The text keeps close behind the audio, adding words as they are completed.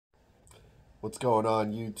What's going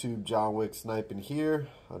on YouTube? Johnwicksnipin here.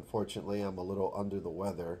 Unfortunately, I'm a little under the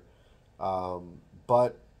weather,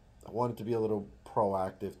 but I wanted to be a little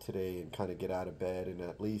proactive today and kind of get out of bed and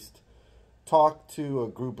at least talk to a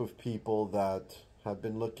group of people that have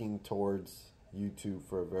been looking towards YouTube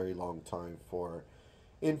for a very long time for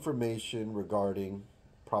information regarding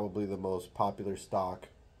probably the most popular stock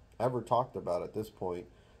ever talked about at this point,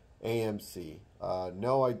 AMC.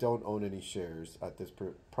 No, I don't own any shares at this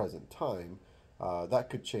present time. That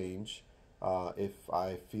could change if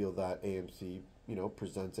I feel that AMC,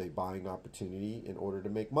 presents a buying opportunity in order to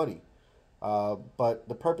make money. But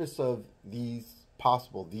the purpose of these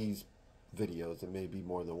videos, it may be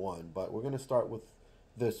more than one, but we're going to start with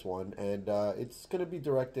this one, and it's going to be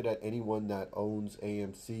directed at anyone that owns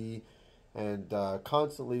AMC and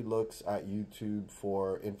constantly looks at YouTube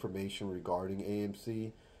for information regarding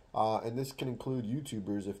AMC. And this can include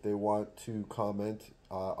YouTubers if they want to comment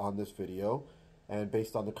on this video. And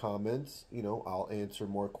based on the comments, I'll answer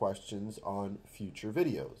more questions on future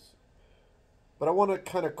videos. But I want to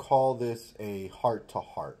kind of call this a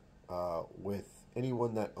heart-to-heart with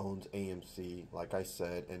anyone that owns AMC, like I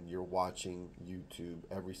said, and you're watching YouTube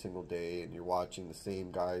every single day, and you're watching the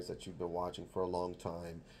same guys that you've been watching for a long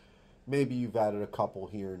time. Maybe you've added a couple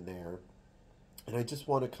here and there. And I just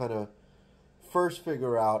want to kind of first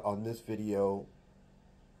figure out on this video,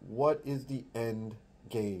 what is the end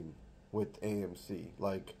game with AMC?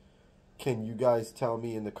 Like, can you guys tell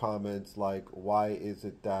me in the comments, like, why is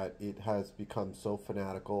it that it has become so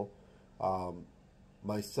fanatical?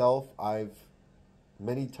 Myself, I've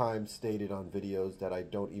many times stated on videos that I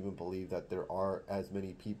don't even believe that there are as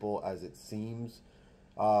many people as it seems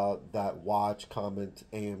that watch, comment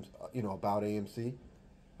about AMC.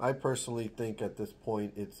 I personally think at this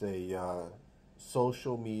point it's a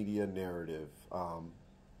social media narrative.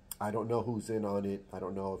 I don't know who's in on it. I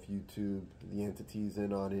don't know if YouTube, the entity's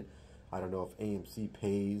in on it. I don't know if AMC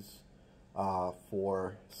pays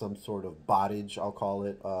for some sort of bottage, I'll call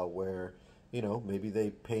it, where, maybe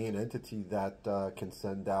they pay an entity that can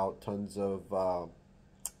send out tons of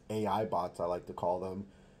AI bots, I like to call them,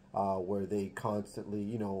 where they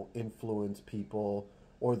constantly, influence people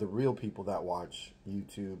or the real people that watch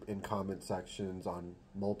YouTube in comment sections on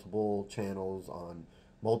multiple channels, on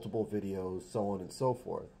multiple videos, so on and so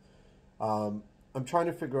forth. I'm trying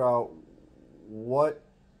to figure out what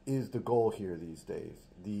is the goal here these days.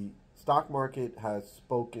 The stock market has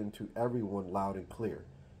spoken to everyone loud and clear.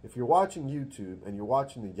 If you're watching YouTube and you're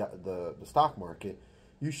watching the stock market,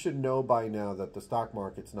 you should know by now that the stock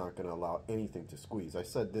market's not going to allow anything to squeeze. I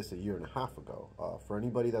said this a year and a half ago. For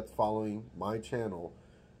anybody that's following my channel,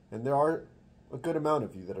 and there are a good amount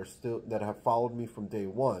of you that have followed me from day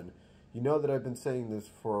one, you know that I've been saying this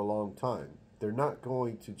for a long time. They're not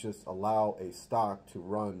going to just allow a stock to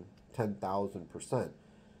run 10,000%.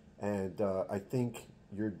 And I think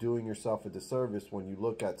you're doing yourself a disservice when you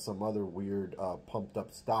look at some other weird pumped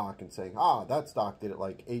up stock and saying, that stock did it,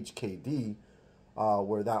 like HKD,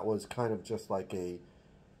 where that was kind of just like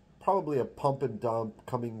probably a pump and dump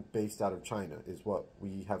coming based out of China is what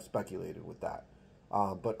we have speculated with that.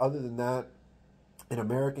 But other than that, an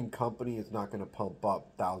American company is not going to pump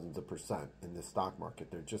up thousands of percent in the stock market.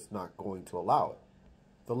 They're just not going to allow it.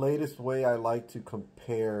 The latest way I like to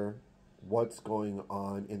compare what's going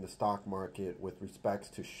on in the stock market with respects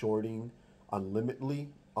to shorting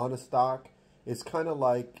unlimitedly on a stock is kind of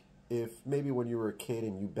like if maybe when you were a kid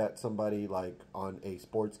and you bet somebody like on a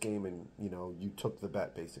sports game and you took the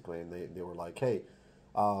bet basically, and they were like, hey,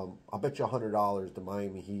 I'll bet you $100 the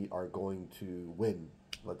Miami Heat are going to win.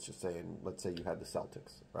 Let's just say, and let's say you had the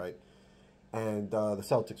Celtics, right? And the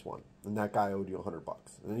Celtics won, and that guy owed you $100.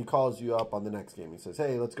 And then he calls you up on the next game. He says,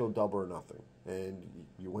 hey, let's go double or nothing. And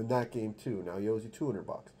you win that game too. Now he owes you $200.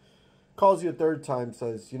 Calls you a third time,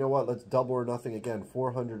 says, you know what, let's double or nothing again,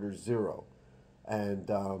 400 or 0.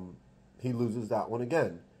 And he loses that one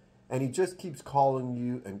again. And he just keeps calling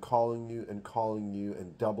you and calling you and calling you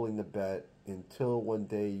and doubling the bet until one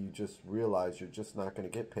day you just realize you're just not going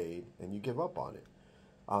to get paid and you give up on it.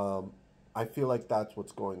 I feel like that's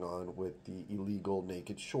what's going on with the illegal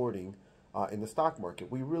naked shorting in the stock market.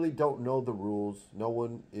 We really don't know the rules. No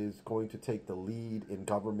one is going to take the lead in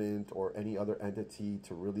government or any other entity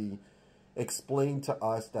to really explain to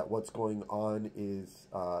us that what's going on is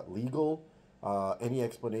legal. Any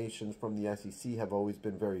explanations from the SEC have always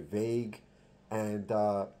been very vague, and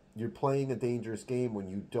you're playing a dangerous game when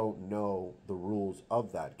you don't know the rules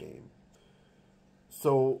of that game.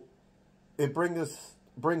 So it brings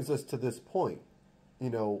us to this point.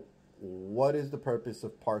 What is the purpose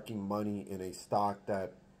of parking money in a stock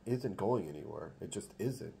that isn't going anywhere. It just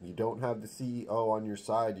isn't. You don't have the CEO on your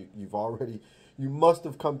side. You must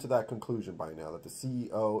have come to that conclusion by now that the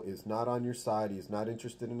CEO is not on your side. He is not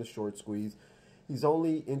interested in the short squeeze. He's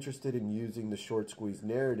only interested in using the short squeeze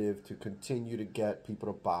narrative to continue to get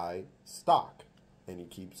people to buy stock. And he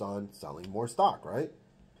keeps on selling more stock, right?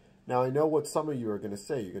 Now, I know what some of you are going to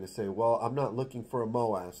say. You're going to say, well, I'm not looking for a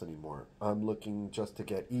MOAS anymore. I'm looking just to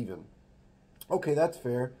get even. Okay, that's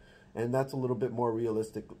fair. And that's a little bit more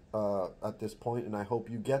realistic at this point, and I hope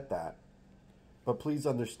you get that. But please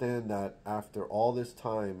understand that after all this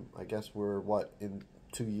time, I guess we're, in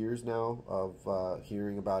 2 years now of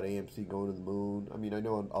hearing about AMC going to the moon. I mean, I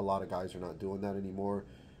know a lot of guys are not doing that anymore.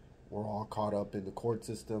 We're all caught up in the court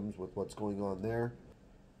systems with what's going on there.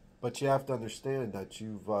 But you have to understand that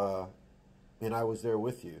and I was there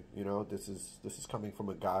with you. You know, this is coming from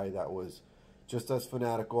a guy that was just as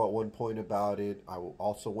fanatical at one point about it. I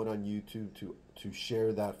also went on YouTube to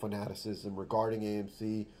share that fanaticism regarding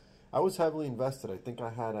AMC. I was heavily invested. I think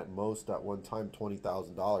I had at most at one time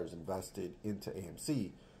 $20,000 invested into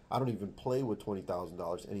AMC. I don't even play with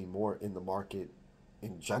 $20,000 anymore in the market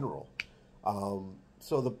in general.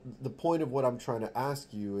 So the point of what I'm trying to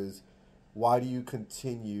ask you is, why do you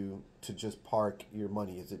continue to just park your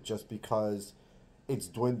money? Is it just because it's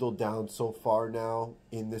dwindled down so far now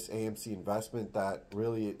in this AMC investment that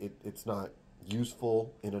really it's not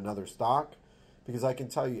useful in another stock? Because I can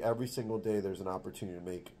tell you every single day there's an opportunity to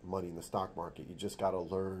make money in the stock market. You just got to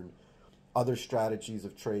learn other strategies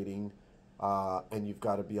of trading, and you've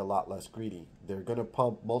got to be a lot less greedy. They're going to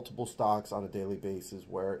pump multiple stocks on a daily basis,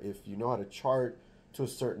 where if you know how to chart to a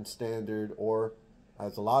certain standard, or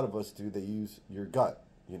as a lot of us do, they use your gut.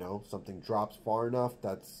 You know, something drops far enough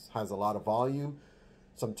that has a lot of volume.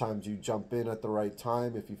 Sometimes you jump in at the right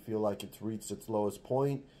time. If you feel like it's reached its lowest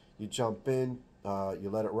point, you jump in, you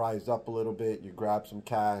let it rise up a little bit, you grab some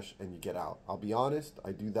cash, and you get out. I'll be honest,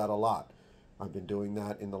 I do that a lot. I've been doing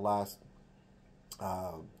that in the last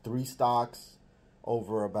 3 stocks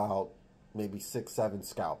over about maybe 6-7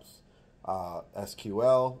 scalps.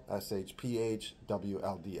 SQL, SHPH,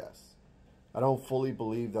 WLDS. I don't fully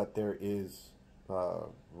believe that there is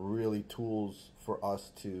really tools for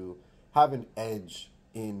us to have an edge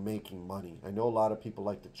in making money. I know a lot of people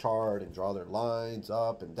like to chart and draw their lines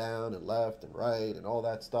up and down and left and right and all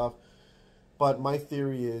that stuff. But my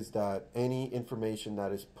theory is that any information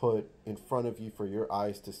that is put in front of you for your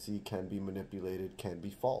eyes to see can be manipulated, can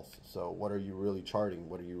be false. So what are you really charting?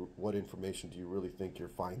 What information do you really think you're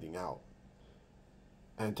finding out?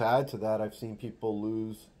 And to add to that, I've seen people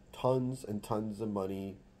lose tons and tons of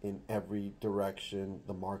money in every direction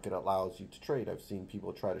the market allows you to trade. I've seen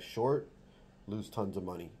people try to short, lose tons of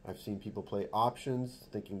money. I've seen people play options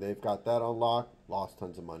thinking they've got that unlocked, lost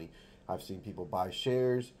tons of money. I've seen people buy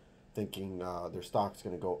shares thinking their stock's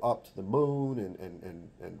going to go up to the moon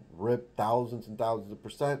and rip thousands and thousands of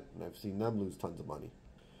percent, and I've seen them lose tons of money.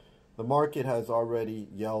 The market has already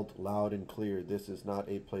yelled loud and clear, this is not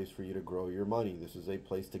a place for you to grow your money. This is a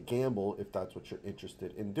place to gamble if that's what you're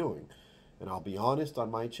interested in doing. And I'll be honest, on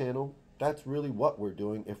my channel, that's really what we're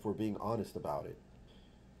doing if we're being honest about it.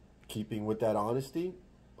 Keeping with that honesty,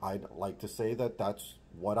 I'd like to say that that's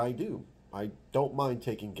what I do. I don't mind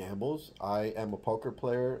taking gambles. I am a poker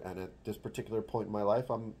player, and at this particular point in my life,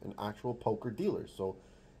 I'm an actual poker dealer. So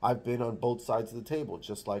I've been on both sides of the table,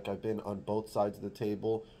 just like I've been on both sides of the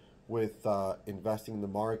table with investing in the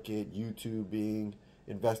market, YouTubing,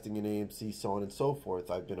 investing in AMC, so on and so forth.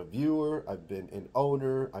 I've been a viewer, I've been an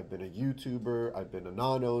owner, I've been a YouTuber, I've been a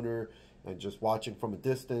non-owner, and just watching from a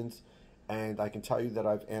distance. And I can tell you that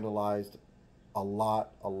I've analyzed a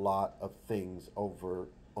lot of things over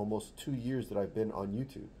almost 2 years that I've been on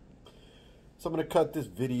YouTube. So I'm going to cut this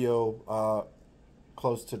video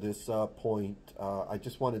close to this point. I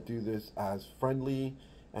just want to do this as friendly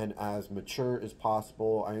and as mature as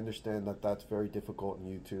possible. I understand that that's very difficult in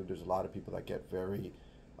YouTube. There's a lot of people that get very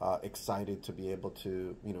excited to be able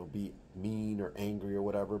to, you know, be mean or angry or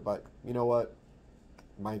whatever. But you know what?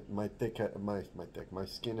 My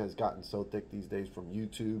skin has gotten so thick these days from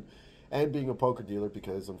YouTube and being a poker dealer,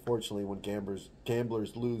 because unfortunately when gamblers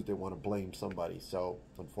lose, they want to blame somebody. So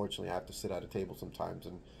unfortunately I have to sit at a table sometimes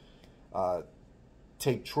and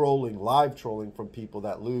take live trolling from people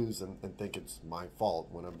that lose and think it's my fault,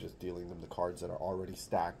 when I'm just dealing them the cards that are already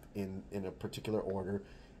stacked in a particular order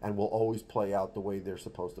and will always play out the way they're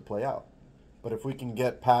supposed to play out. But if we can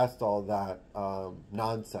get past all that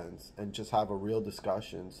nonsense and just have a real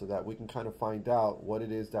discussion so that we can kind of find out what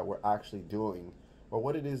it is that we're actually doing, or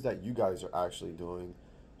what it is that you guys are actually doing,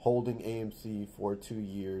 holding AMC for 2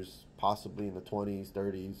 years, possibly in the 20s,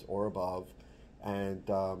 30s, or above, and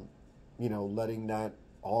you know, letting that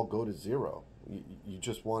all go to zero? You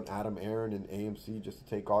just want Adam Aaron and AMC just to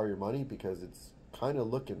take all your money, because it's kind of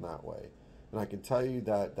looking that way. And I can tell you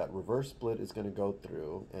that that reverse split is going to go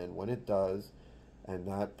through, and when it does, and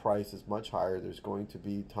that price is much higher, there's going to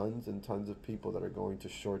be tons and tons of people that are going to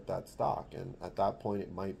short that stock, and at that point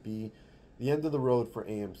it might be the end of the road for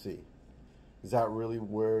AMC. Is that really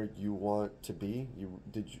where you want to be?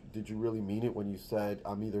 Did you really mean it when you said,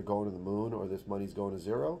 I'm either going to the moon or this money's going to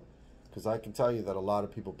zero? Because I can tell you that a lot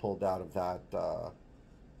of people pulled out of that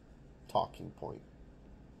talking point.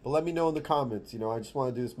 But let me know in the comments. I just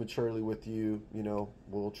want to do this maturely with you.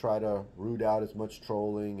 We'll try to root out as much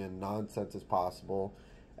trolling and nonsense as possible.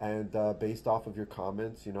 And based off of your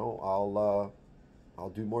comments, I'll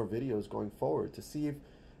do more videos going forward to see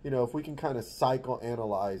if we can kind of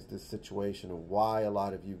psychoanalyze this situation and why a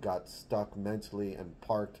lot of you got stuck mentally and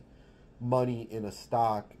parked money in a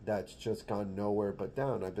stock that's just gone nowhere but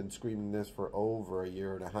down. I've been screaming this for over a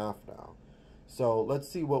year and a half now. So let's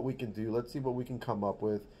see what we can do. Let's see what we can come up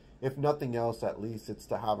with. If nothing else, at least it's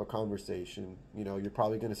to have a conversation. You're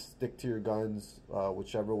probably going to stick to your guns,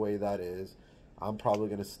 whichever way that is. I'm probably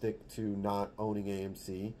going to stick to not owning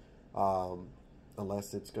AMC,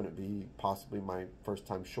 unless it's going to be possibly my first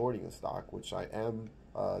time shorting a stock, which I am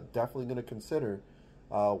definitely going to consider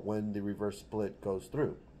when the reverse split goes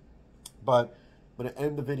through. But I'm going to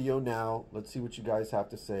end the video now. Let's see what you guys have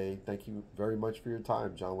to say. Thank you very much for your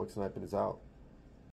time. Johnwicksnipin is out.